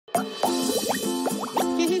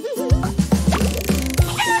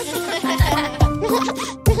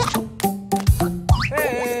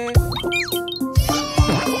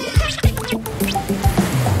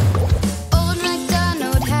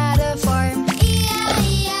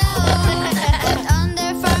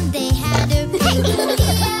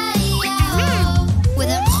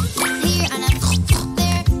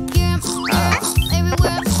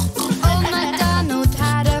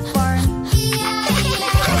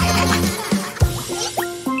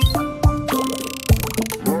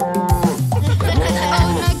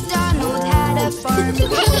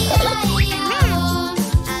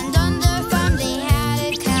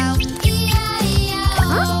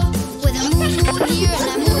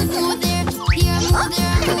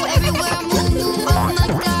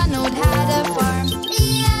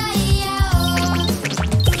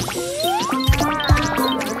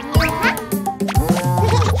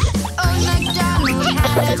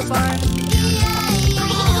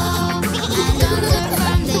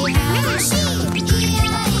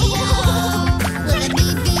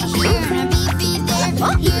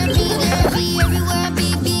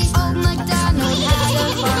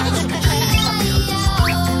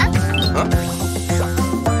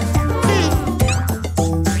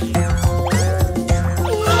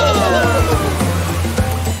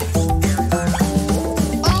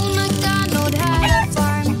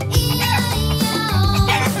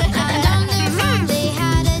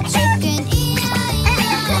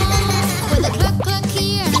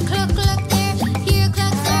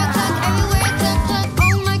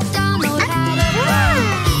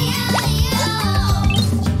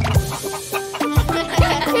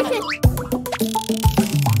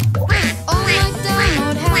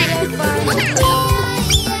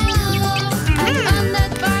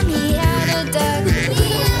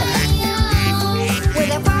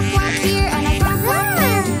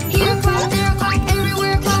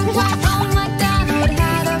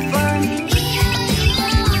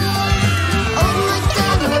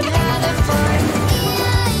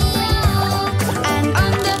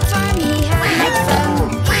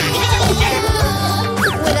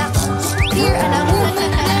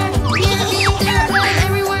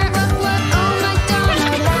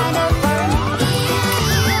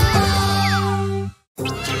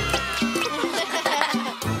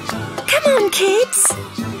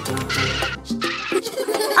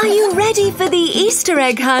For the Easter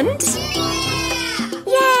egg hunt?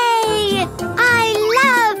 Yay! I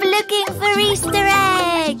love looking for Easter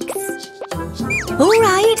eggs! All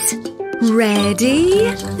right,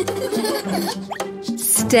 ready,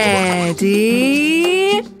 steady,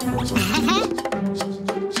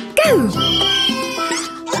 go!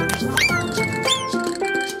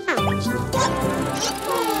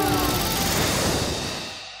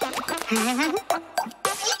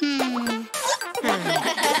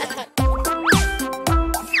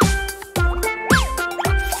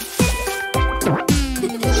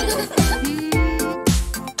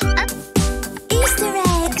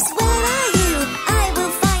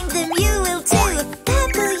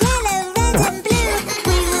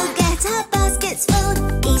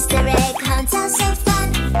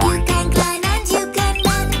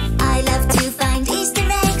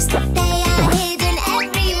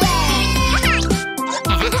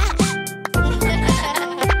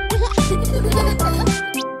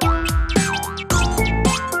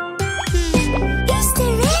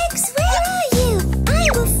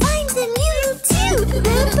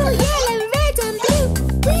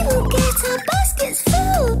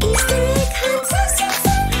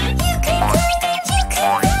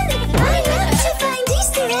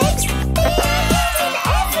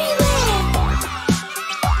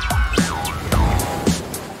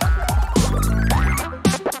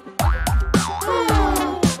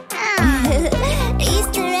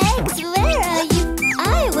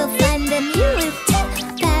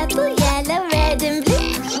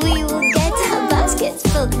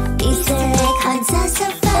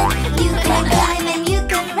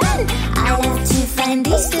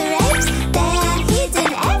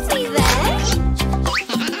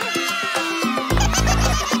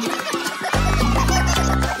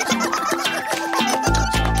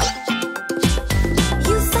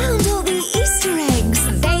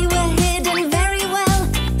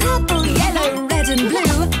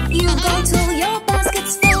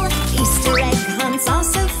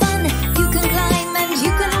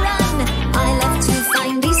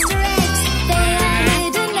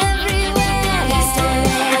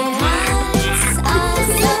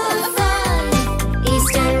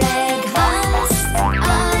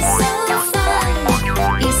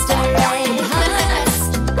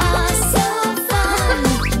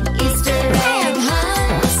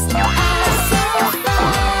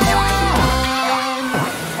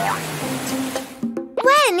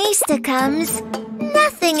 comes,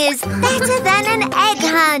 nothing is better than an egg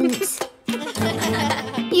hunt.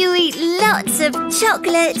 You eat lots of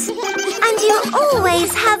chocolate and you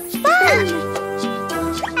always have fun.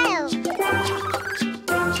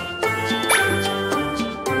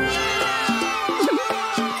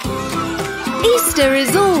 Easter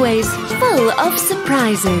is always full of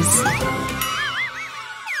surprises.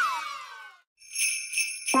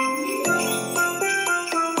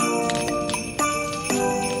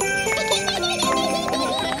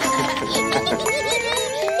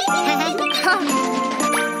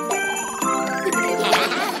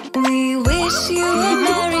 We wish you a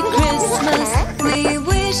Merry Christmas. We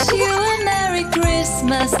wish you a Merry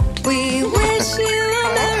Christmas. We wish you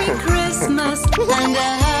a Merry Christmas and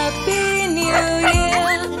a Happy New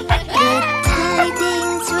Year. Good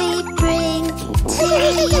tidings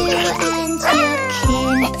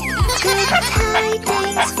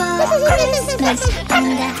tidings for Christmas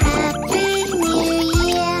and a Happy New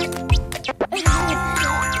Year.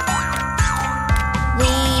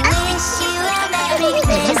 We wish you a Merry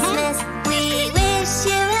Christmas. We wish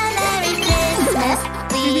you a Merry Christmas.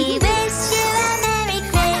 We wish you a Merry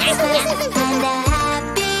Christmas and a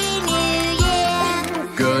Happy New Year.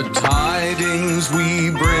 Good tidings we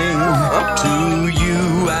bring to you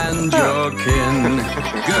and your kin.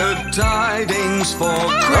 Good tidings for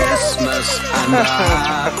Christmas and a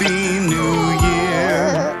Happy New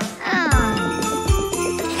Year. And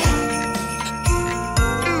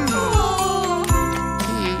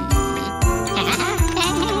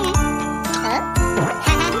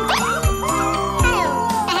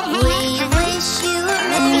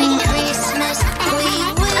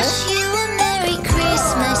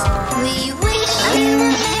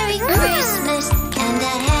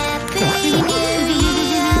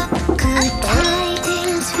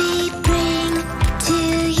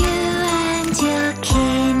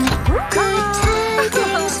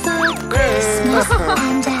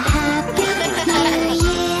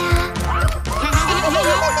a Happy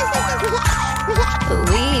New Year.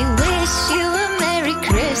 We wish you a Merry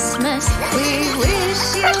Christmas. We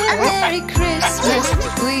wish you a Merry Christmas.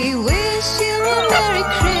 We wish you a Merry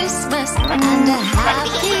Christmas and a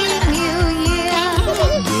Happy New Year.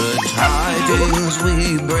 Good tidings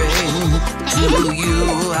we bring to you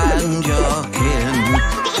and your kin.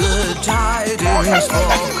 Good tidings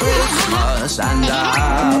for Christmas and a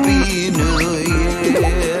Happy New Year.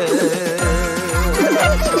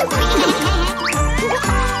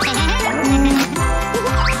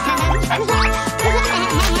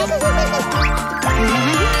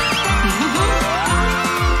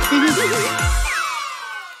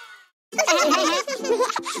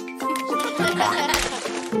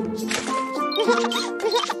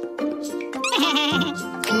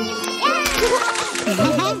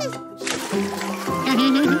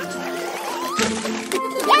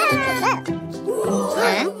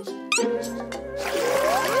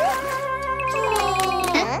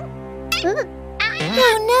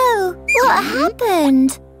 Oh no! What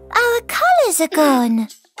happened? Our colours are gone.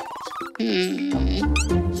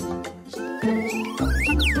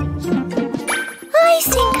 I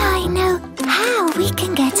think I know how we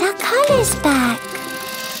can get our colours back.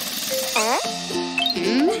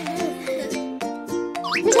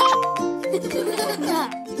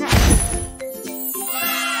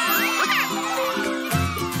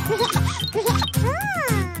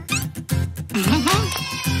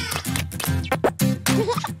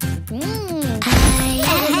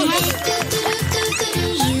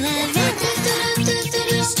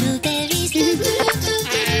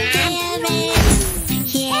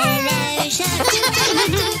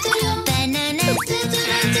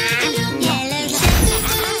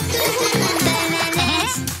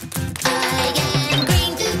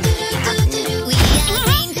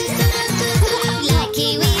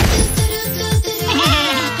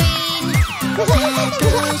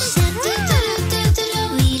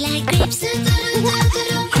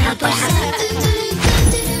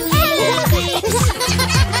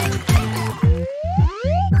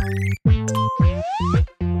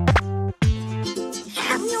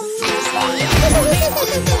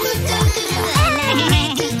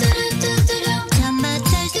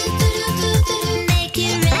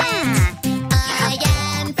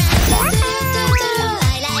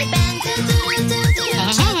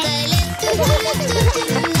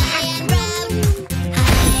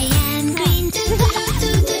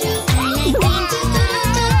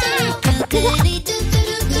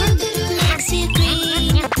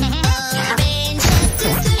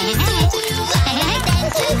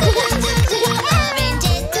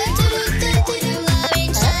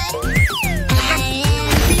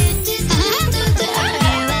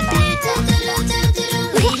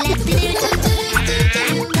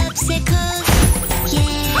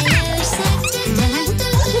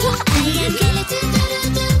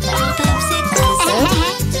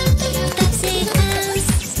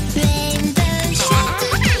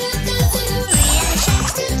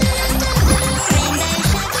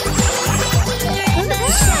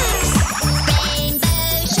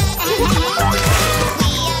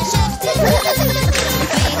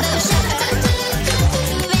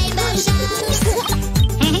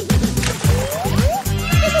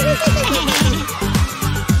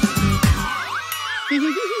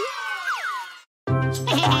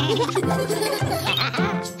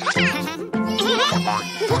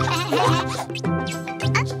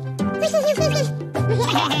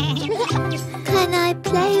 Can I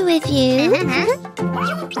play with you?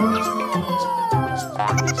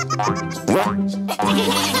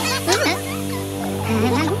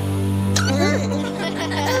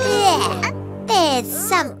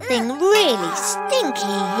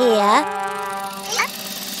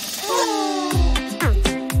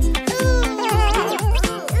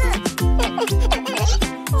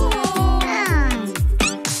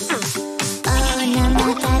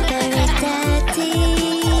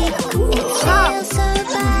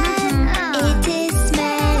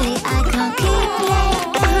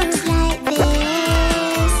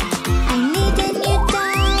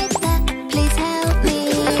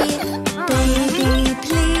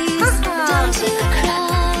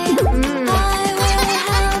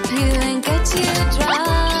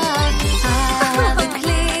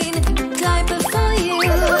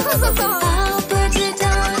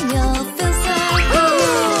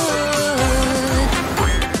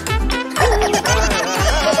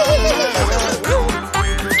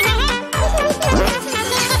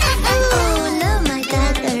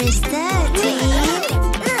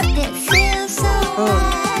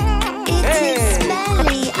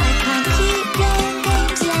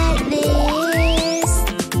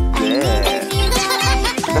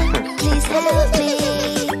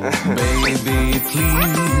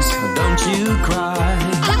 please don't you cry.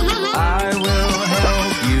 I will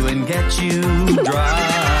help you and get you dry.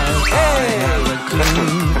 I have a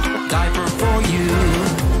clean diaper for you.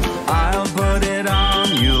 I'll put it on,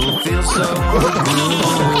 you'll feel so good.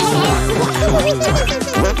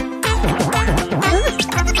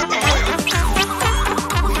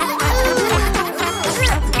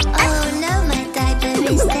 Oh no, my diaper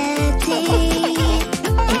is dirty.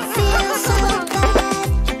 It feels so bad.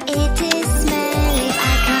 It is smelly.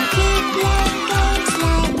 I can't keep playing games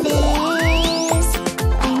like this.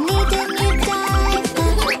 I need a new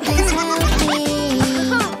diaper. Please help me.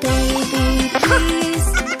 Baby, please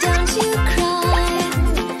don't you cry.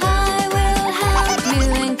 I will help you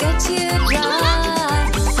and get you dry.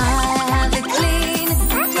 I have a clean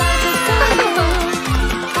diaper for you.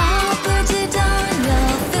 I'll put it on,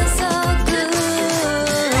 you'll feel so good.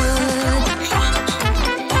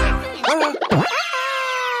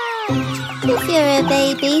 If you're a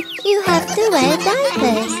baby, you have to wear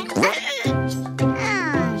diapers.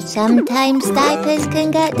 Sometimes diapers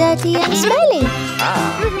can get dirty and smelly.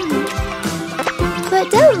 But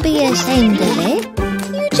don't be ashamed of it.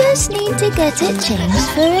 You just need to get it changed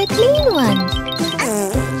for a clean one.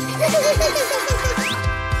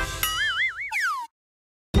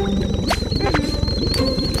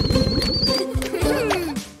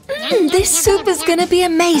 This soup is gonna be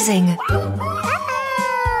amazing.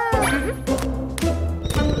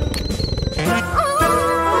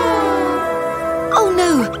 Oh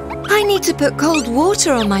no! I need to put cold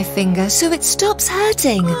water on my finger so it stops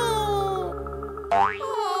hurting.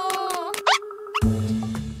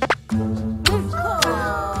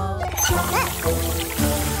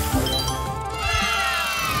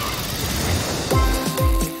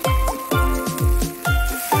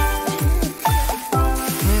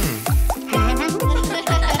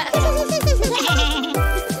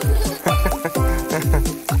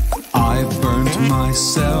 I burnt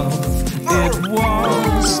myself, it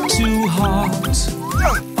was too hot.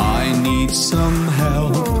 I need some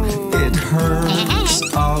help, it hurts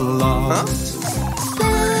a lot.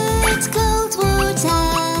 Put cold water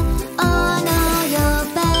on all your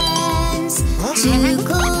burns to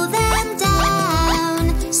cool them down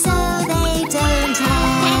so they don't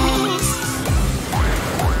hurt.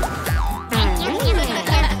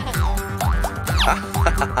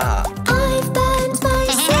 I've burned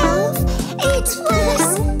myself, it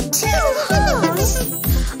was too hot.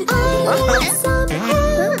 I need some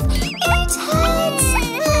help, it hurts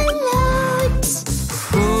a lot.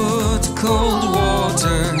 Put cold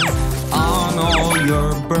water on all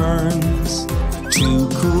your burns to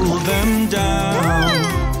cool them down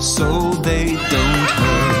so they don't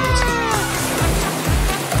hurt.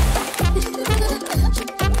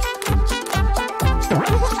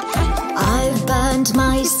 I've burned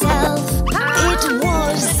myself, it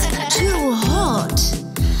was too hot.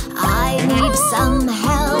 I need some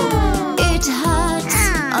help, it hurts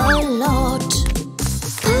a lot.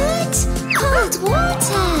 Put cold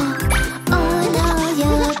water on all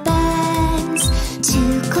your burns to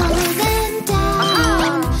cool them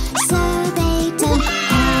down so they don't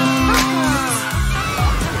hurt.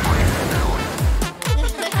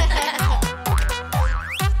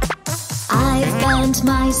 I've burned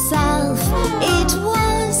myself, it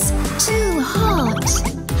was too hot.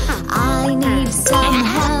 I need some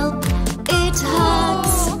help, it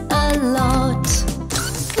hurts a lot.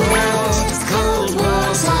 Put cold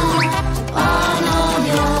water on all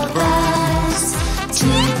your burns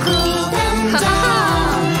to cool them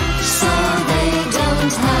down so they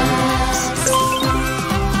don't hurt.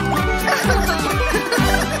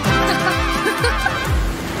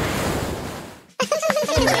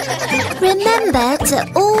 Remember to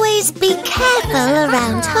always be careful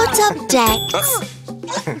around hot objects.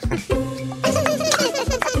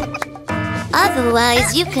 Otherwise,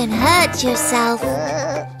 you can hurt yourself.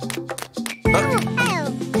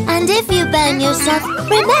 And if you burn yourself,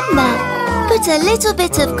 remember, put a little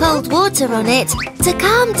bit of cold water on it to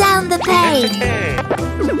calm down the pain.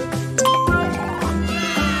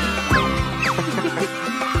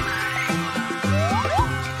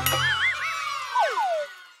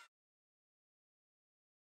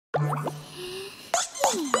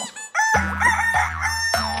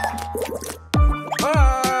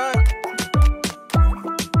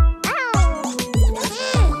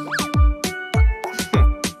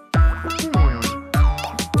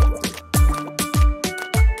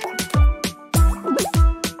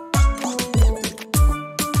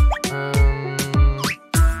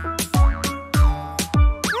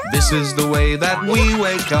 This is the way that we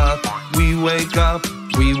wake up, we wake up,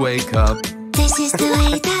 we wake up. This is the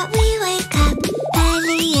way that we wake up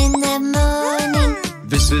early in the morning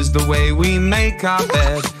This is the way we make our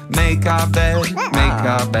bed, make our bed, make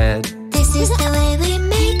our bed. This is the way we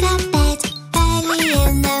make our bed early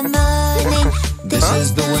in the morning. This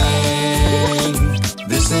is the way,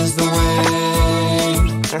 this is the way,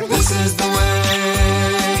 this is the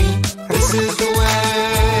way, this is the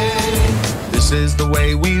way. This is the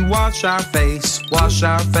way we wash our face, wash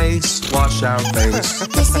our face, wash our face.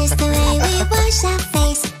 This is the way we wash our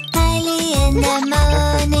face early in the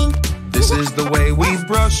morning. This is the way we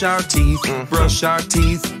brush our teeth, brush our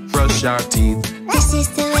teeth, brush our teeth. This is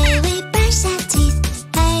the way we brush our teeth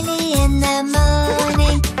early in the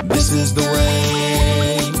morning. This is the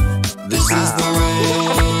way, this is the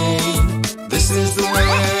way, this is the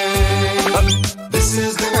way, this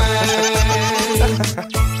is the way.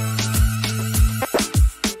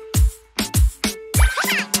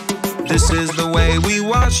 This is the way we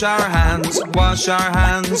wash our hands, wash our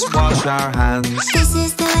hands, wash our hands. This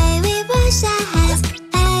is the way we wash our hands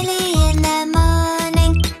early in the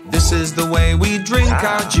morning. This is the way we drink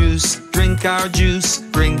our juice, drink our juice,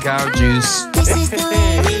 drink our juice. This is the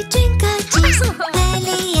way we drink our juice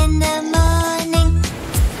early in the morning.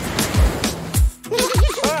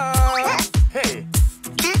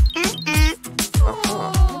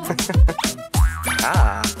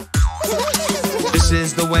 This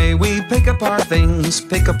is the way we pick up our things,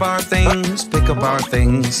 pick up our things, pick up our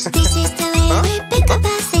things. This is the way we pick up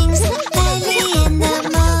our things early in the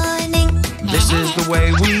morning. This is the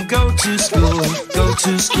way we go to school, go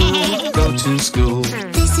to school, go to school.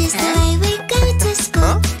 This is the way we go to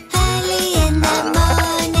school early in the morning.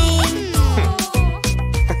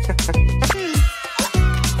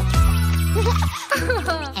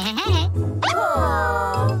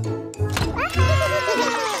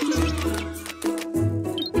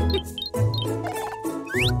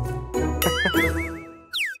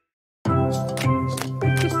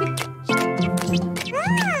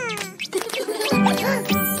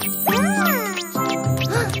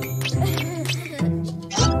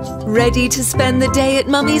 Ready to spend the day at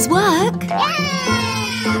Mummy's work?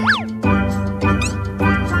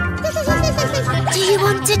 Do you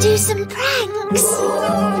want to do some pranks?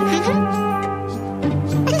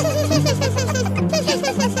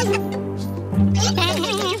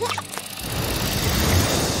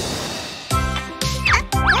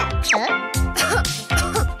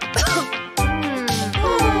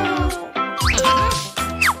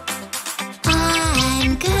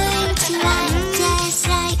 I'm going to act just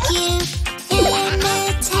like you,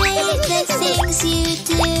 imitate the things you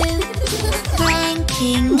do.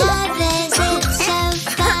 Pranking others, it's so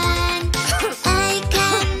fun. I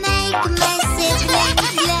can make my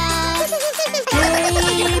siblings laugh.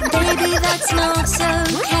 Hey, baby, that's not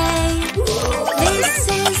okay. This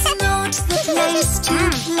is not the place to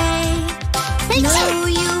play. No,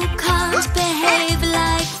 you can't behave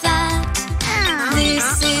like that. This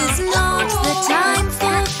is not the time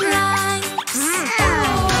for pranks.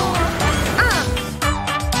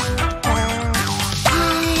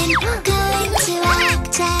 I'm going to act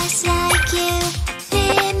just like you,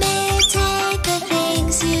 imitate the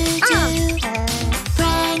things you do.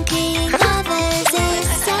 Pranking others is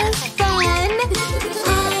so fun.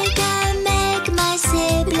 I can make my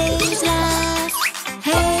siblings laugh.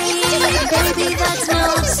 Hey, baby, that's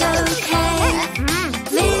not okay.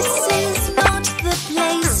 This is not the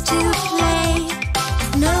place to play.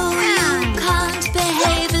 No, you can't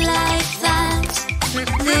behave like that.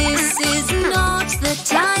 This is not the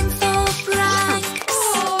time for pranks.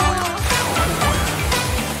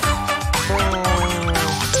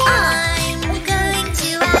 I'm going to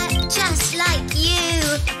act just like you,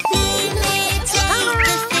 imitate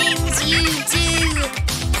the things you do.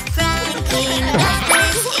 Pranking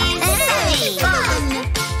others is so fun.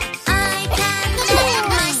 I can make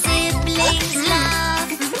my siblings laugh.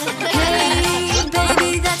 Hey, baby,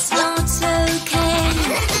 that's not okay.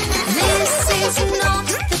 This is not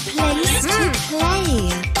the place to play.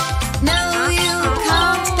 No, you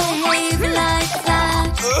can't behave like that.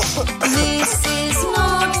 This is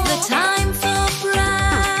not the time for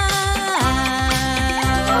pranks.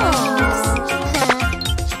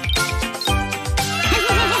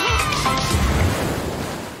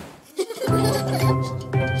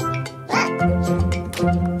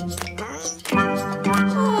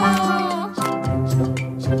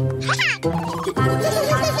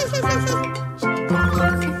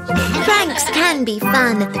 Pranks can be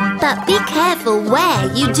fun, but be careful where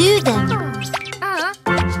you do them.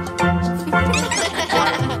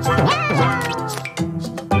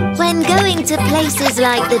 When going to places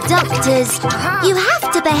like the doctor's, you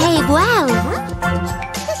have to behave well.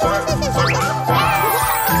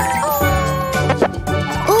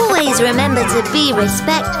 Always remember to be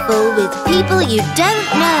respectful with people you don't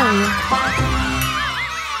know.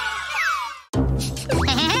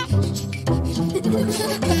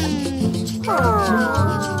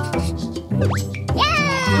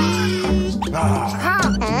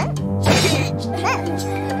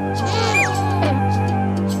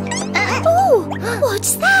 Oh,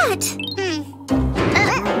 what's that?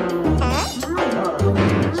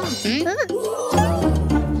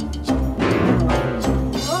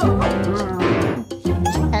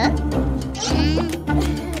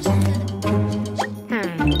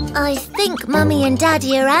 I think Mummy and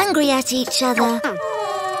Daddy are angry at each other.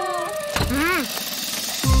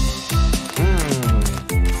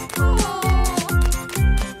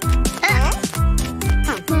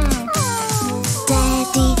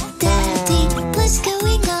 Daddy, what's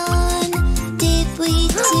going on? Did we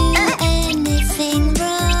do anything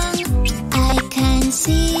wrong? I can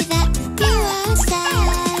see that you are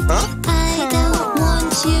sad. I don't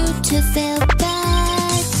want you to feel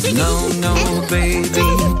bad. No, baby,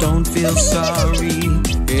 don't feel sorry.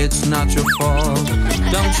 It's not your fault.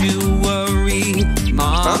 Don't you worry.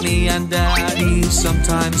 Mommy and Daddy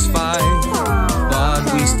sometimes fight,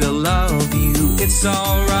 but we still love you. It's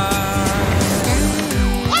alright.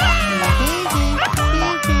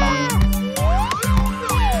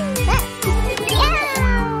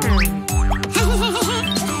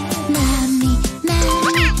 Mommy,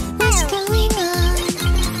 what's going on?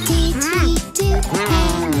 Did we do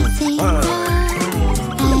anything wrong?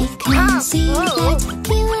 I can see that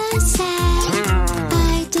you are sad.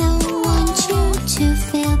 I don't want you to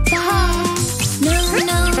feel bad.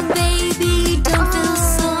 No, baby, don't feel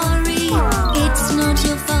sorry. It's not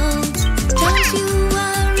your fault. Don't you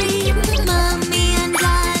worry. Mommy and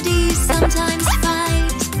Daddy sometimes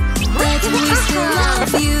fight, but we still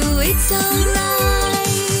love you. It's alright.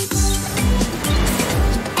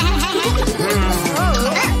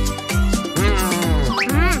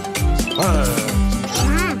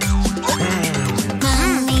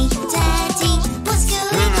 Mommy, Daddy, what's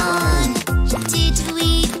going on? Did we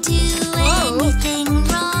do anything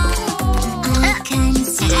wrong? I can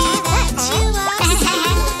see that you are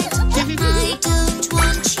sad. I don't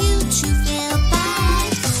want you to feel bad.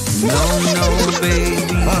 No,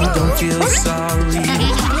 baby, don't feel sorry.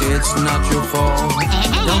 It's not your fault.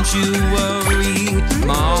 Don't you worry.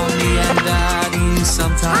 Mommy and Daddy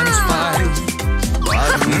sometimes fight,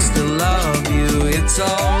 but we still love you. It's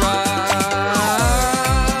alright.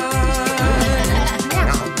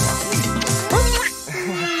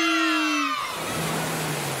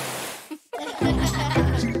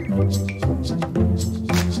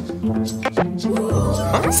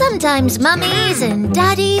 Sometimes mummies and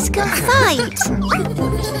daddies can fight.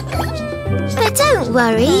 But don't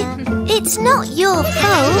worry, it's not your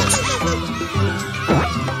fault.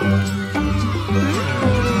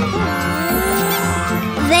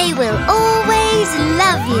 They will always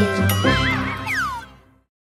love you.